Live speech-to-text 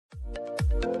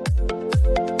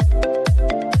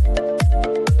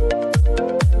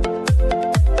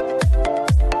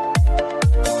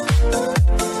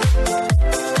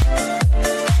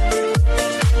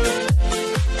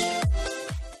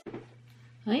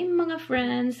Hi mga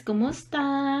friends, kumusta?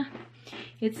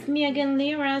 It's me again,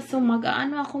 Lera. So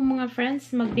mag-aano ako mga friends,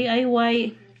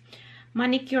 mag-DIY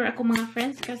manicure ako mga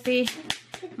friends kasi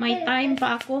may time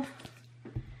pa ako.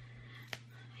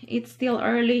 It's still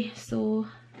early, so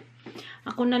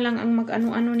ako na lang ang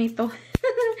mag-ano-ano nito.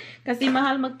 Kasi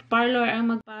mahal mag-parlor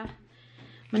ang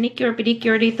magpa-manicure,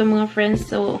 pedicure dito mga friends.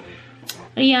 So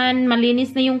ayan,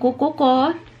 malinis na yung kuko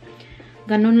ko.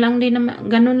 Ganun lang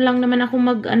naman ako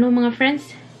mag-ano mga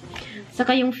friends.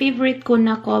 Saka yung favorite ko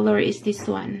na color is this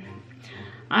one.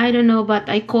 I don't know, but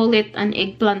I call it an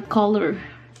eggplant color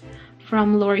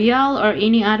from L'Oreal or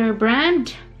any other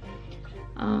brand.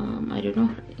 I don't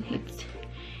know.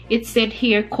 It said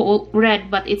here red,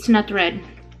 but it's not red.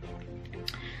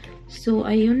 So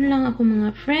ayun lang ako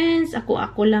mga friends.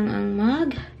 Ako lang ang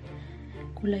mag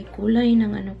kulay-kulay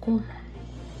ng ano ko.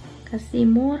 Kasi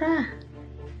mura.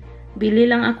 Bili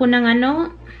lang ako ng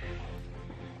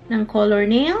ng color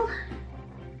nail.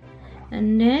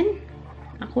 And then,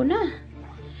 ako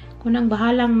nang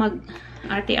bahalang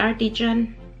mag-arte-arte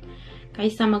dyan.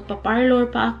 Kaysa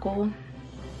magpa-parlor pa ako.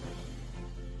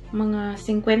 Mga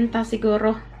 50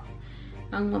 siguro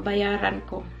ang mabayaran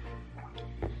ko.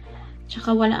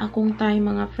 Tsaka wala akong time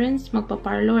mga friends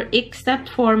magpa-parlor. Except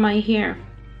for my hair.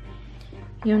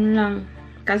 Yun lang.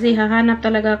 Kasi hahanap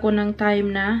talaga ako ng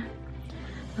time na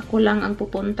ako lang ang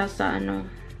pupunta sa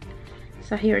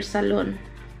sa hair salon.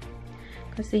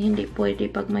 Kasi hindi pwede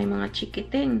pag may mga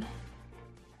chikiting.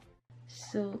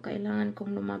 So, kailangan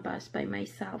kong lumabas by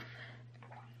myself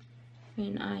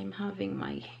when I'm having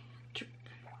my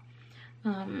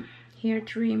hair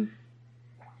trim.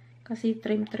 Kasi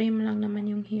trim lang naman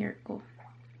yung hair ko.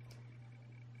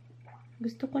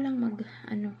 Gusto ko lang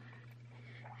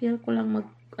feel ko lang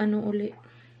uli.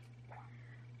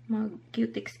 Mag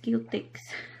cutics.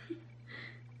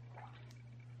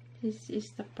 This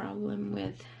is the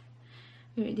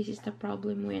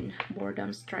problem when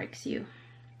boredom strikes you.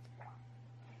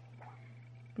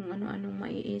 Kung ano-anong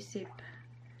maiisip.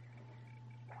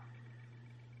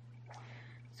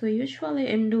 So usually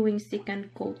I'm doing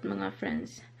second coat mga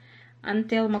friends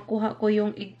until makuha ko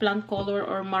yung eggplant color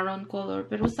or maroon color.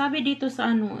 Pero sabi dito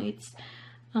sa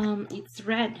it's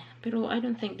red. Pero I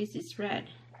don't think this is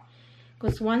red.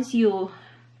 Because once you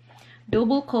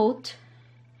double coat,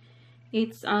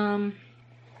 it's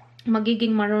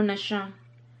magiging maroon na siya.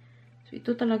 So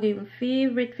ito talaga yung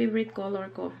favorite color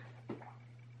ko.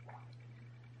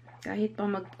 Kahit pa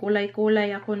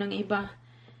magkulay-kulay ako ng iba,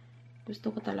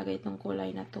 gusto ko talaga itong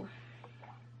kulay na to.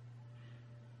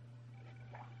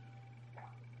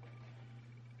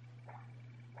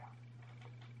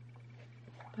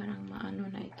 Parang maano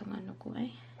na itong ano ko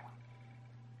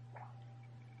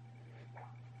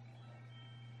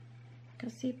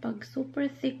Kasi pag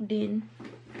super thick din,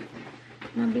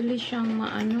 mabilis siyang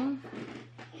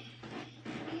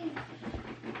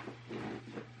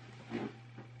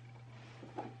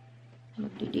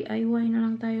Mag-DIY na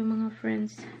lang tayo mga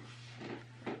friends.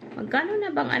 Magkano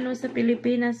na bang sa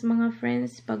Pilipinas mga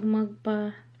friends pag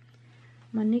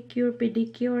manicure,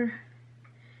 pedicure?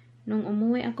 Nung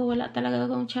umuwi ako, wala talaga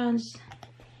akong chance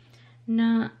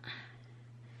na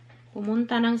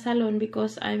pumunta ng salon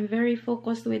because I'm very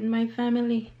focused with my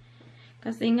family.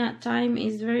 Kasi nga, time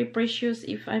is very precious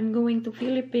if I'm going to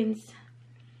Philippines.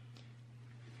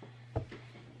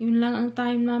 Yun lang ang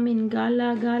time namin,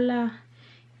 gala.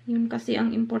 Yun kasi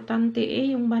ang importante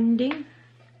yung banding.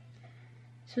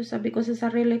 So sabi ko sa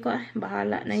sarili ko,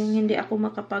 bahala na yung hindi ako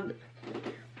makapag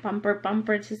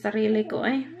pampered sa sarili ko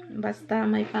Basta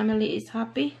my family is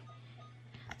happy.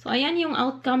 So ayan yung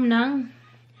outcome ng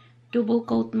double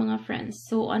coat mga friends.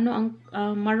 So ang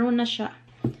maroon na siya.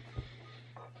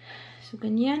 So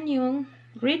ganyan yung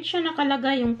red siya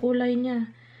nakalagay yung kulay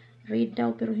niya. Red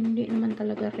daw pero hindi naman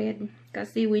talaga red.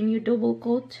 Kasi when you double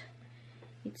coat,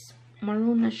 it's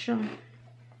maroon na siya.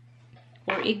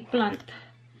 Or eggplant.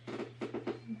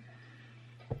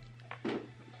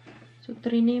 So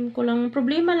triname ko lang.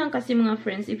 Problema lang kasi mga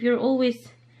friends, if you're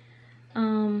always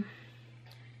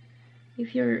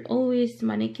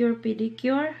manicure,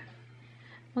 pedicure,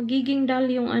 magiging dull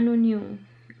yung niyo.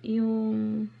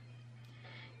 Yun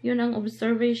ang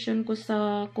observation ko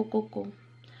sa kuko ko.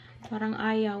 Parang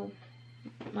ayaw.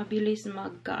 Mabilis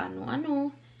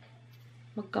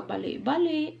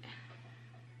magkabali-bali.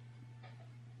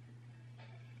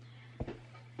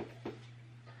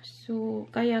 So,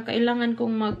 kaya kailangan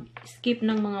kong mag-skip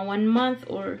ng mga 1 month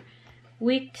or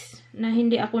weeks na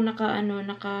hindi ako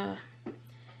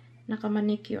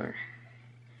naka-manicure.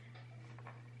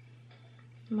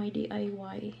 My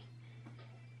DIY.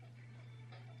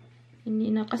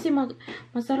 Hindi na. Kasi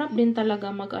masarap din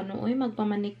talaga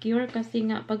magpa-manicure. Kasi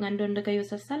nga, pag andun na kayo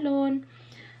sa salon,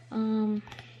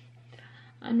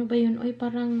 ano ba yun?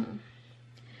 Parang,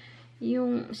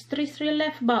 yung stress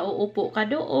relief ba? Uupo ka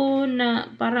doon na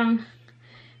parang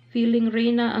feeling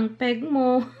Reyna ang peg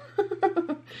mo.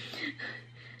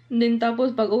 Then,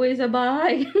 tapos, pag uwi sa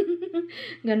bahay,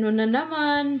 ganun na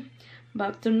naman.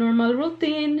 Back to normal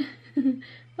routine.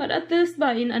 But at least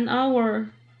ba, in an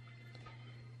hour,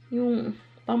 yung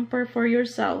pamper for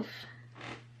yourself.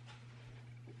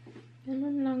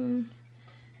 Ganun lang.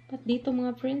 But dito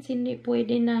mga friends, hindi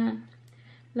pwede na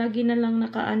lagi na lang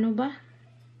nakaano ba?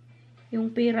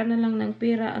 Yung pera na lang ng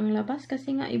pera ang labas.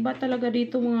 Kasi nga iba talaga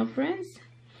dito mga friends.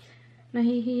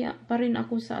 Nahihiya pa rin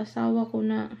ako sa asawa ko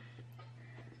na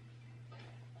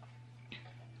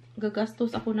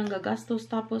gagastos ako ng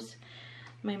gagastos. Tapos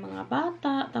may mga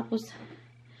bata. Tapos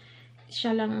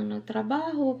siya lang ang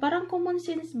nagtrabaho. Parang common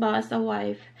sense ba as a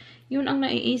wife? Yun ang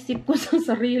naiisip ko sa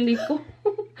sarili ko.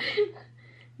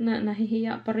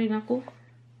 Nahihiya pa rin ako.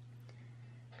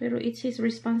 Pero it's his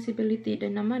responsibility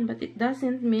din naman. But it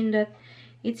doesn't mean that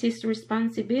it's his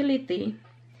responsibility.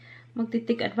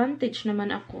 Magti-take advantage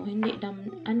naman ako. Hindi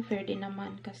unfair din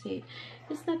naman. Kasi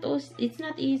it's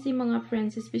not easy mga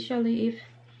friends. Especially if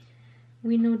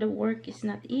we know the work is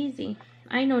not easy.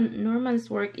 I know Norman's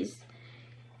work is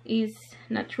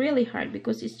not really hard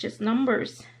because it's just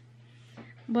numbers.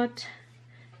 But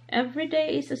every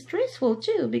day is stressful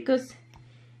too because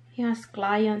he has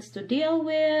clients to deal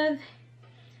with.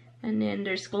 And then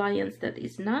there's clients that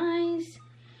is nice.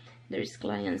 There's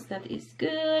clients that is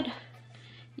good.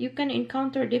 You can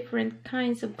encounter different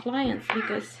kinds of clients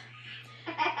because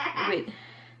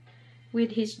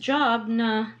with his job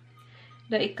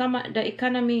the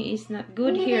economy is not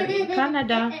good here in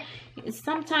Canada.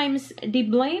 Sometimes they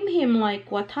blame him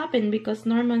like what happened because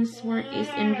Norman's work is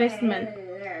investment.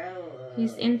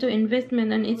 He's into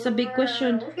investment and it's a big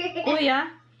question.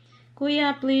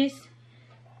 Kuya, please.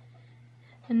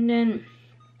 And then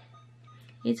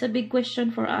it's a big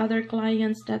question for other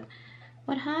clients that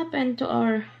what happened to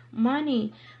our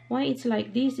money? Why it's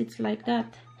like this, it's like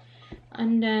that.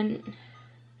 And then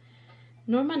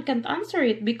Norman can't answer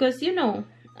it because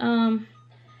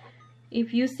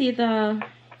if you see the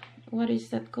what is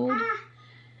that called?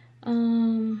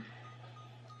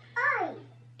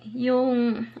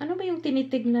 Yung ano ba yung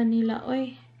tinitignan nila?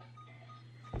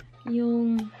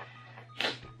 Yung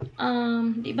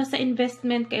di ba sa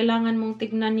investment kailangan mong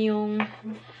tignan yung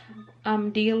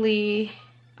daily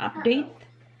update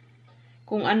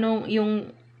kung anong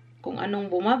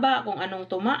bumaba, kung anong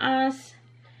tumaas,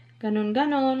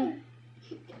 ganon.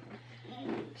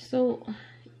 So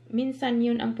minsan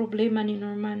yun ang problema ni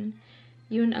Norman.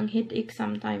 Yun ang headache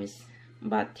sometimes.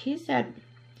 But he said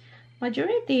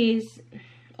majority is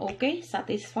okay,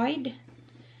 satisfied.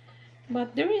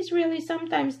 But there is really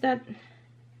sometimes that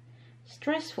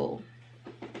stressful.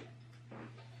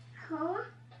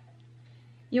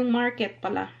 Yung market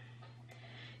pala.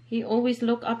 He always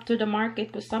look up to the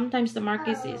market because sometimes the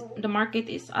market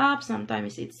is up,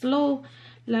 sometimes it's low.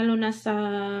 Lalo na sa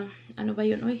ano ba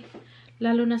yun,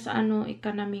 lalo na sa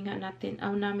economy nga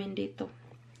namin dito.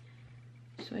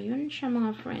 So ayun siya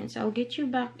mga friends. I'll get you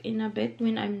back in a bit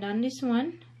when I'm done this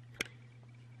one.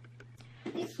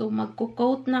 So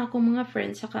magko-coat na ako mga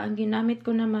friends. Saka ang ginamit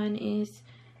ko naman is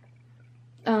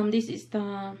this is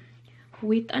the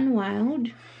Wet n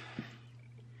Wild.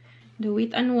 The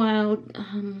Wet n Wild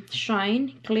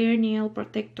Shine Clear Nail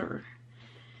Protector.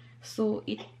 So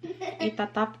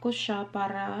itatap ko siya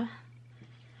para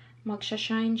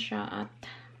magsha-shine siya at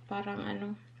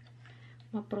parang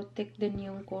ma-protect din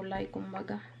yung kulay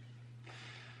kumbaga.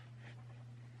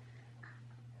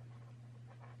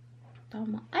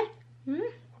 Tama.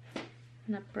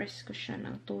 Na-press ko siya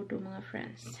ng todo mga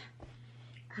friends.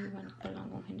 Iwan ko lang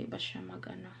kung hindi ba siya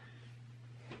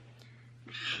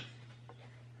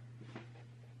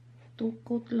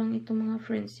tukot lang ito mga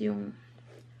friends yung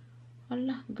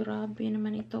grabe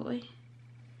naman ito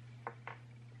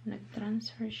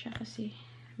nag-transfer siya kasi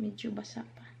medyo basa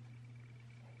pa.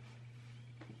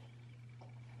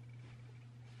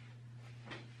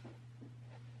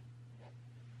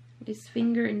 This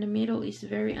finger in the middle is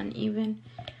very uneven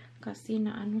kasi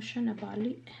siya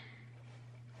nabali.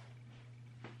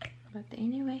 But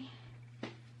anyway,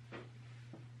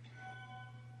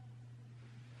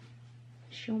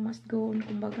 show must go on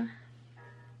kumbaga.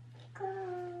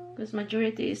 Because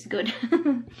majority is good.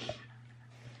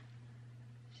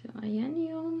 So ayan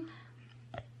yung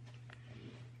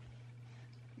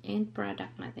end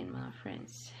product natin mga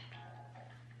friends.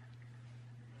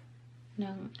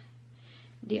 Ng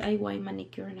D.I.Y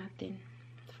manicure natin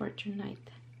for tonight.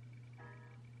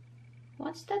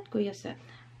 What's that, Kuya Seth?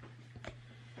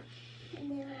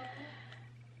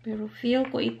 Pero feel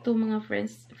ko ito, mga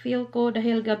friends. Feel ko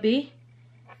dahil gabi.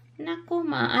 Nako,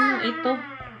 maano ito.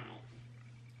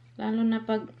 Lalo na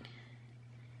pag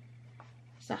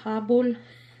sa habol.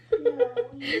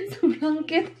 Sa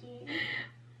blanket.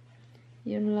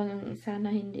 Yun lang,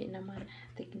 sana hindi naman.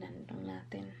 Tignan lang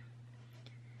natin.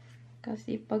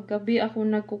 Kasi pag gabi ako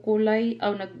nagkukulay,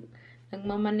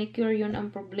 nagmamanicure, yun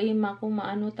ang problema ko.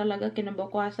 Maano talaga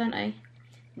kinabukasan ay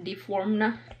deform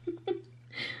na.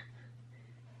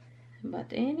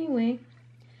 But anyway,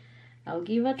 I'll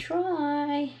give a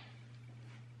try.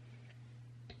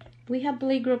 We have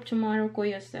playgroup tomorrow,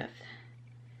 Kuya Seth.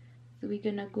 So we're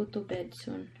gonna go to bed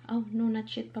soon. Oh, no,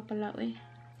 not yet pa pala, eh.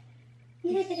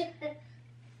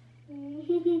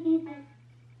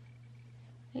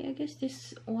 Hey, I guess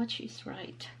this watch is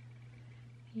right.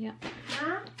 Yeah.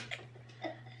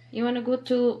 You wanna go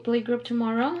to playgroup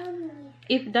tomorrow?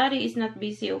 If Daddy is not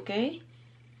busy, okay?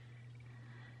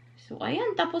 So,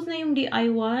 ayan. Tapos na yung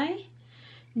DIY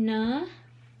na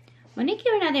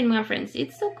manicure natin, mga friends.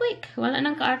 It's so quick. Wala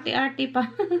nang kaarte-arte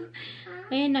pa.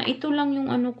 Ayan na. Ito lang yung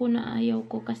ano ko na ayaw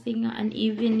ko. Kasi nga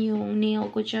uneven yung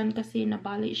nail ko dyan. Kasi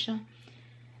nabali siya.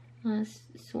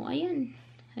 So, ayan.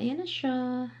 Ayan na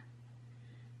siya.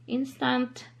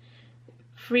 Instant.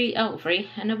 Free. Oh, free.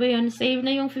 Ano ba yun? Save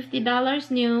na yung $50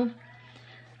 niyo.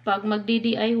 Pag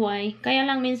magdi-DIY. Kaya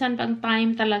lang minsan pag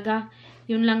time talaga.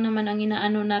 Yun lang naman ang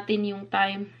inaano natin yung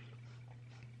time.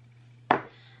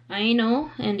 I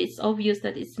know. And it's obvious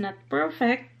that it's not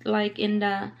perfect. Like in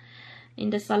the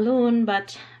salon.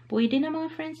 But pwede na,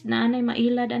 mga friends. Naanay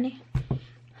mailad ani.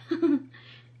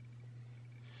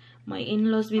 My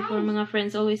in-laws before, mga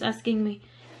friends, always asking me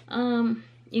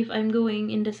if I'm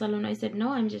going in the salon. I said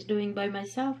no, I'm just doing by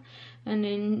myself. And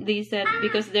then they said,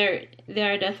 because they're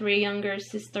the 3 younger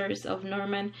sisters of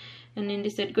Norman, and then they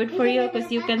said, good for you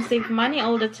because you can save money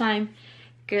all the time.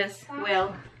 Because,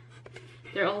 well,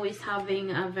 they're always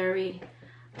having a very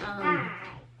ano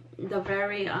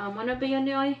ba yun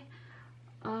yoy?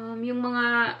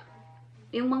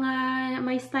 Yung mga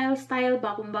may style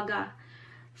ba, kumbaga.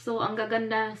 So, ang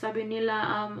gaganda, sabi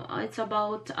nila, it's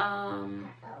about $60,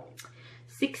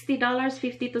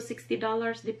 $50 to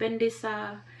 $60, depende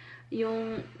sa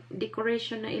yung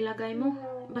decoration na ilagay mo.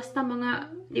 Basta mga,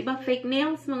 di ba, fake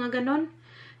nails, mga ganon.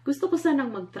 Gusto ko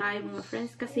sanang mag-try, mga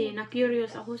friends, kasi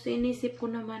na-curious ako. So, inisip ko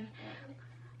naman,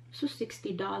 so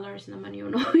 $60 naman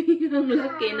yun. Ang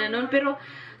laki na nun. Pero,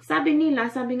 sabi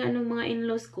nga nung mga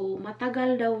in-laws ko,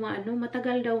 matagal daw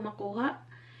makuha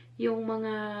yung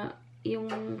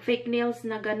fake nails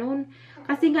na ganun.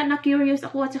 Kasi nga na-curious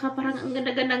ako at saka parang ang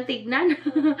ganda-gandang tignan.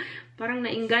 Parang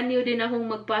nainganyo din akong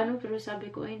magpaano. Pero sabi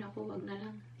ko, ay naku, wag na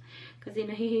lang. Kasi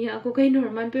nahihiya ako kay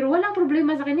Norman. Pero walang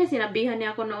problema sa kanya. Sinabihan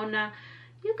niya ako noon na,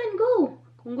 you can go.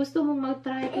 Kung gusto mong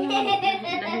mag-try ka,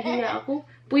 nahihiya ako.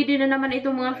 Pwede na naman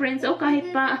itong mga friends. O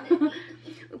kahit pa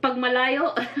pag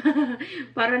malayo.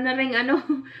 para na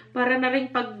rin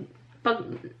pag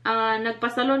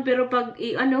nagpasalon. Pero pag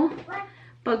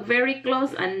very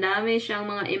close, ang dami siyang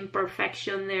mga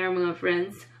imperfection there, mga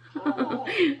friends.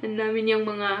 Ang dami niyang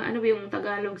mga, ano ba yung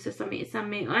Tagalog sa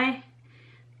sami-sami? Ay,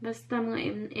 basta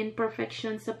mga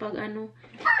imperfections sa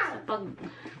sa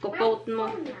pag-coat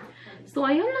mo. So,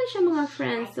 ayun lang siya, mga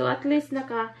friends. So, at least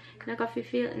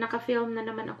naka-film na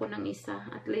naman ako ng isa.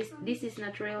 At least, this is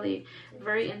not really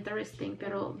very interesting.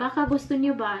 Pero, baka gusto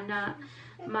niyo ba na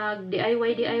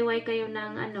mag-DIY kayo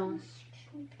ng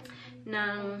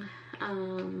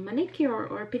manicure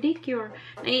or pedicure.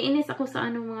 Naiinis ako sa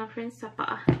mga friends, sa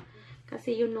paa.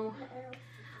 Kasi you know,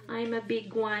 I'm a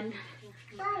big one.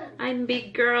 I'm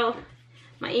big girl.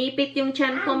 Maipit yung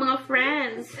tiyan ko, mga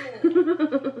friends.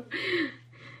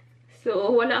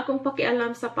 So, wala akong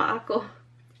pakialam sa paa ko.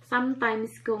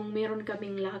 Sometimes, kung meron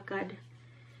kaming lakad.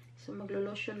 So,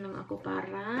 maglo-lotion lang ako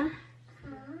para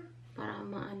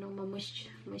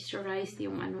ma-moisturize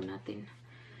yung natin.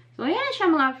 So, ayan siya,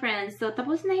 mga friends. So,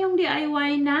 tapos na yung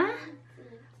DIY na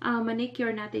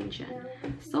manicure natin dyan.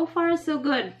 So far, so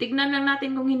good. Tignan lang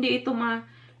natin kung hindi ito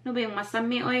yung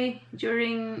masami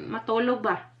during matulog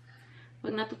ba.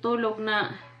 Pag natutulog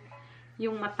na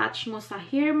yung matouch mo sa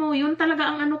hair mo. Yun talaga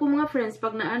ang ko, mga friends.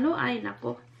 Pag ay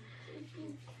nako.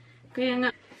 Kaya nga,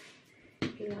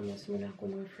 hilamos muna ako,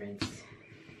 mga friends.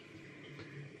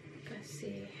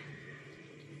 Kasi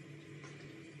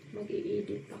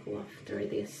mag-i-edit ako after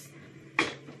this.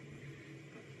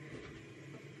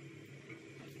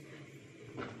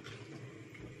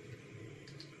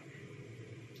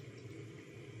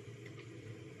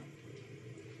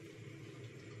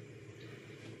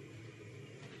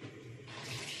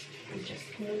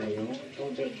 muna yung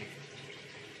tubig.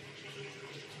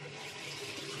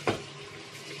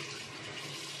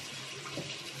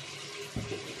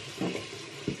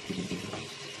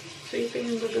 So, ito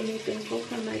yung gagamitin ko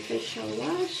for my facial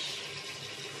wash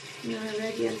na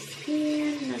Radiant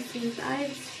Skin, na St.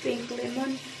 Ives, Pink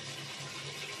Lemon,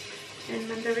 and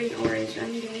Mandarin Orange.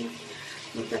 And then,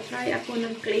 magta-try ako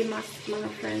ng clay mask, mga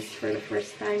friends, for the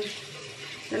first time.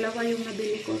 Dalawa yung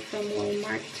nabili ko from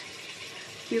Walmart.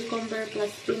 Cucumber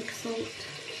plus pink salt.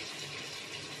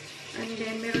 And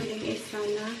then, meron din isa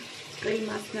na clay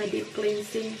mask na deep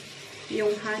cleansing.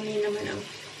 Yung honey naman ang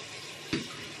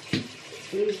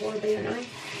flavor ba yun, ay?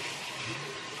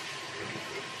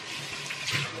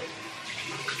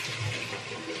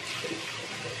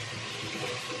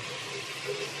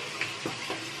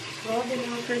 Grabe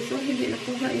mga friends, hindi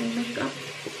nakuha yung makeup.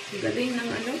 Ang galing ng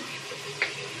ano.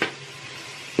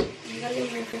 Ang galing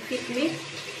ng fit me.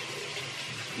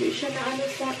 Hindi siya na ano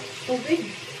sa tubig.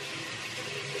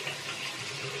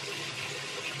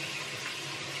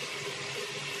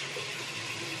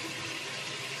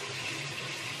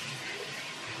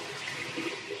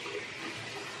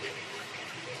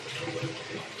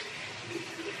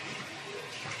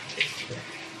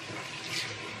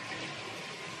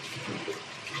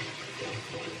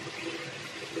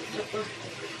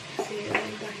 Kasi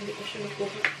hindi ko siya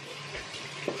nakuha.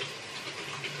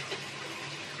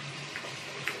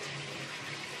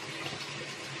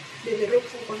 Dinirok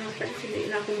ko pa nga friends, hindi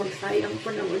na ako magsayang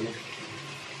pa naman.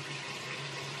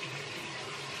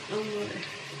 Ang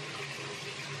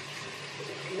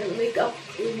makeup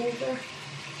remover.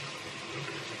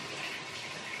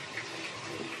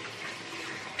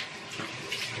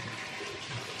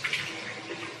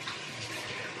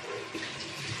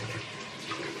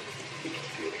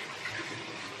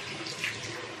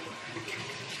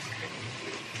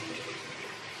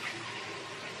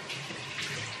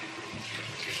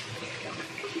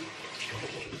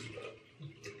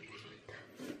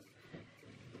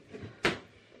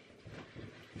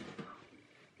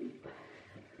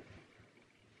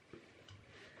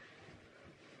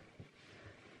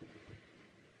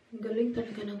 Galing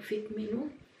talaga ng fit me, no?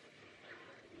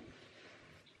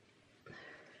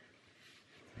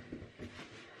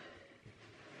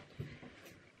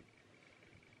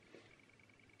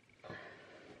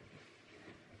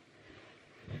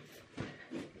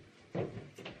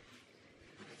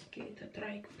 Okay, ito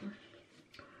try ko to.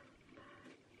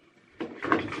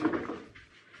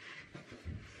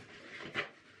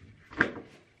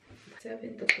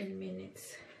 7 to 10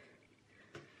 minutes.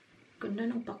 Ganda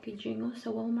ng packaging, oh. Sa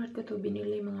Walmart ko to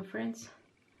binili, mga friends.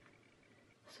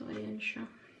 So, ayan siya.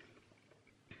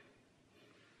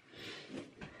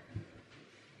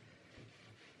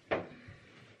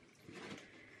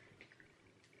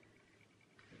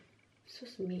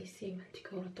 Sus, missing. Hindi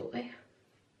ko ito, eh.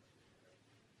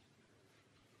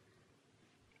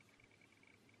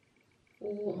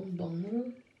 Oh, ang bango.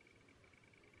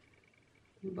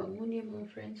 Ang bango niya, mga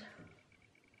friends.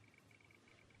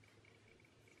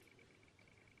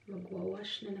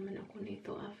 Magwawash na naman ako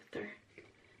nito after.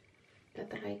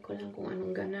 Tatry ko lang kung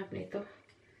anong ganap nito.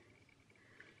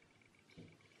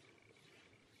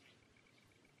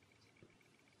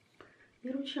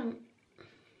 Meron siyang,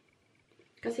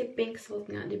 kasi pink salt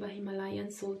nga, di ba?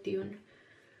 Himalayan salt yun.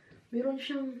 Meron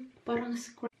siyang parang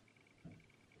scrub.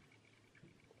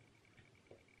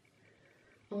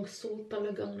 Ang salt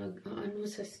talagang nag-aano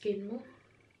sa skin mo.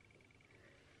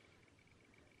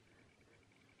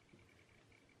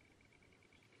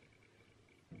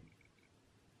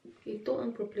 Ito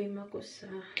ang problema ko sa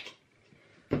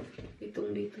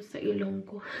itong dito sa ilong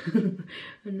ko.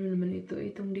 Ano naman ito?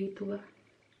 Itong dito ba?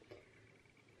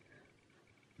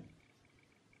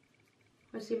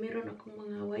 Kasi meron akong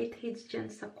mga whiteheads dyan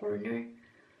sa corner.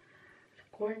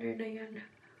 Corner na yan.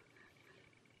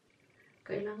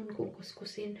 Kailangan kong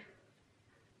kuskusin.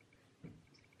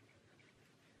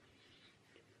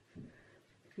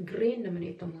 Green naman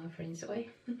ito, mga friends.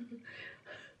 Oy.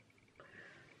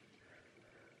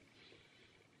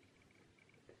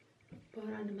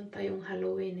 Para naman tayong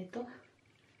Halloween ito.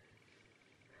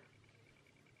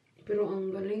 Pero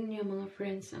ang galing niya, mga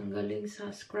friends. Ang galing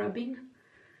sa scrubbing.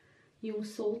 Yung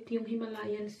salt, yung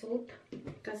Himalayan salt.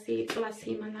 Kasi plus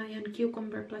Himalayan,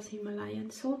 cucumber plus Himalayan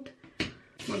salt.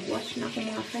 Mag-wash na ako,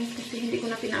 mga friends. Kasi hindi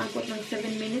ko na pinaabot ng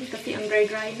 7 minutes. Kasi ang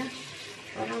dry-dry na.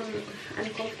 Parang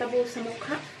uncomfortable sa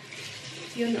mukha.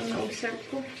 Yun ang na-observe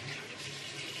ko.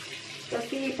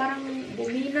 Kasi parang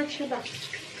buminat siya ba?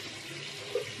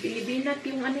 Binibinat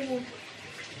yung ano mo.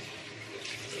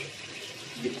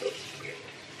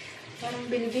 Parang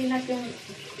binibinat yung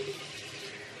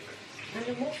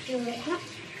ano mo, yung mukha.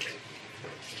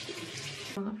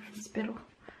 mga friends, pero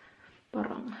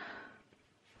parang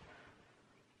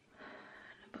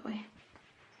ano ba eh,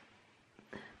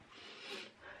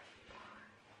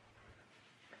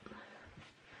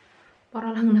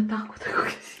 para lang natakot ako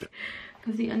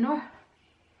kasi ano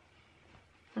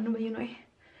ba yun eh,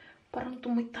 parang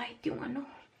tumitahit yung ano,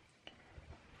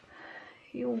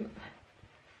 yung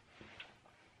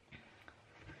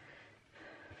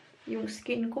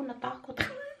skin ko, natakot.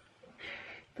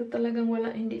 Ito talagang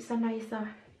wala, hindi sanay sa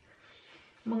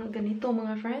mga ganito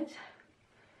mga friends.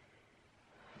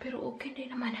 Pero okay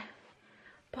din naman.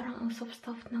 Parang ang soft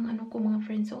ng ano ko mga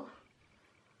friends, oh.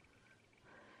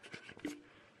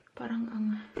 Parang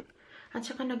ang... At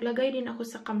saka naglagay din ako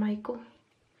sa kamay ko.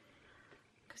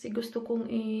 Kasi gusto kong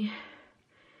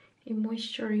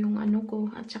i-moisture yung ano ko.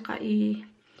 At saka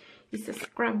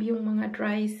i-scrub yung mga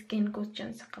dry skin ko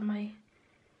dyan sa kamay.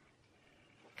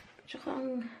 At saka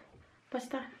ang...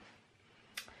 Basta...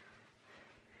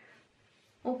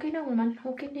 Okay naman.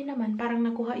 Okay din naman. Parang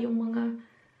nakuha yung mga...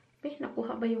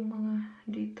 nakuha ba yung mga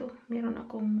dito? Meron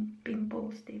akong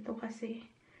pimples dito kasi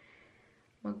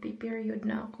magpi-period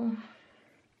na ako.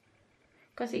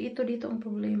 Kasi ito dito ang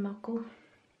problema ko.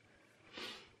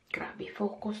 Grabe,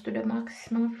 focus to the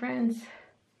max mga friends.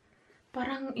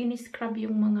 Parang in-scrub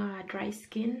yung mga dry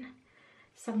skin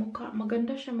sa mukha.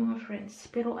 Maganda siya mga friends.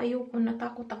 Pero ayoko,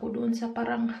 natakot ako doon sa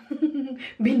parang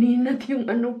bininat yung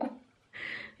ano ko.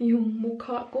 Yung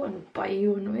mukha ko. Ano pa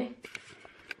yun eh.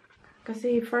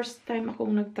 Kasi first time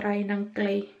akong nag-try ng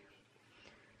clay.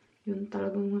 Yun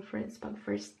talagang mga friends, pag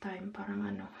first time, parang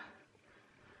ano.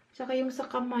 Saka yung sa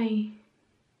kamay,